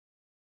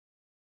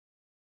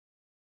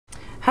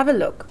Have a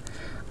look.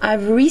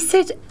 I've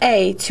reset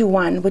a to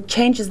 1, which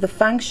changes the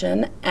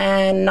function,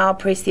 and now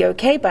press the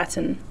OK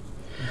button.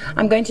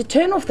 I'm going to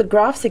turn off the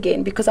graphs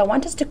again because I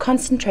want us to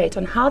concentrate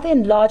on how the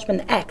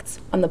enlargement acts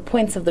on the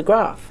points of the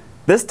graph.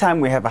 This time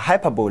we have a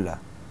hyperbola.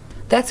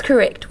 That's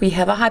correct, we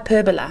have a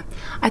hyperbola.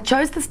 I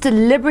chose this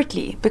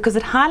deliberately because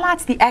it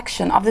highlights the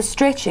action of the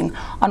stretching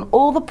on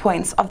all the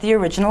points of the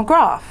original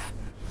graph.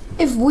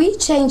 If we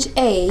change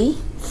a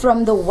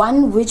from the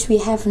 1 which we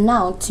have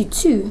now to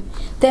 2,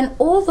 then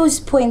all those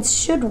points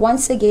should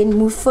once again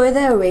move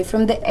further away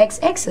from the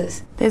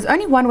x-axis. There's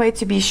only one way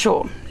to be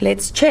sure.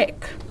 Let's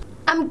check.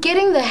 I'm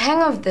getting the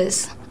hang of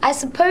this. I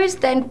suppose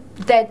then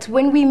that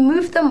when we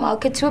move the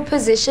marker to a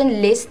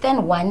position less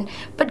than 1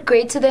 but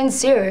greater than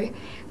 0,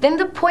 then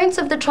the points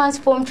of the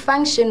transformed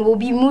function will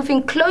be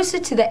moving closer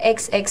to the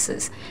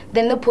x-axis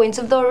than the points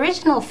of the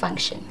original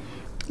function.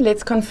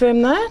 Let's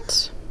confirm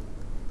that.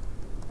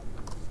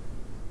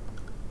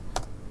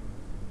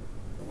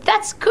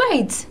 That's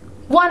great!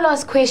 One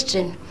last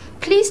question.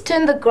 Please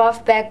turn the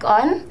graph back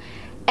on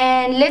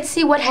and let's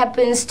see what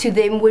happens to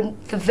them when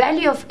the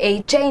value of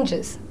a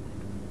changes.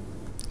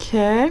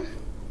 Okay.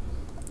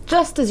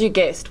 Just as you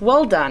guessed.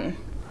 Well done.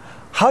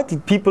 How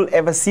did people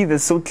ever see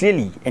this so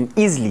clearly and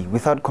easily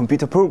without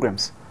computer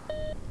programs?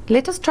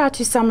 Let us try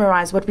to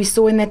summarize what we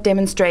saw in that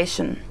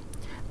demonstration.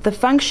 The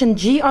function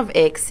g of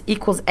x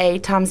equals a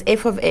times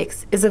f of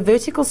x is a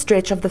vertical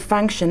stretch of the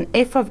function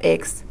f of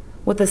x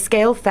with a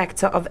scale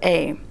factor of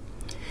a.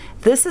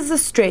 This is a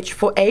stretch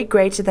for a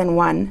greater than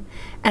 1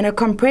 and a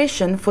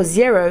compression for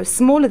 0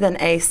 smaller than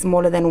a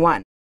smaller than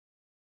 1.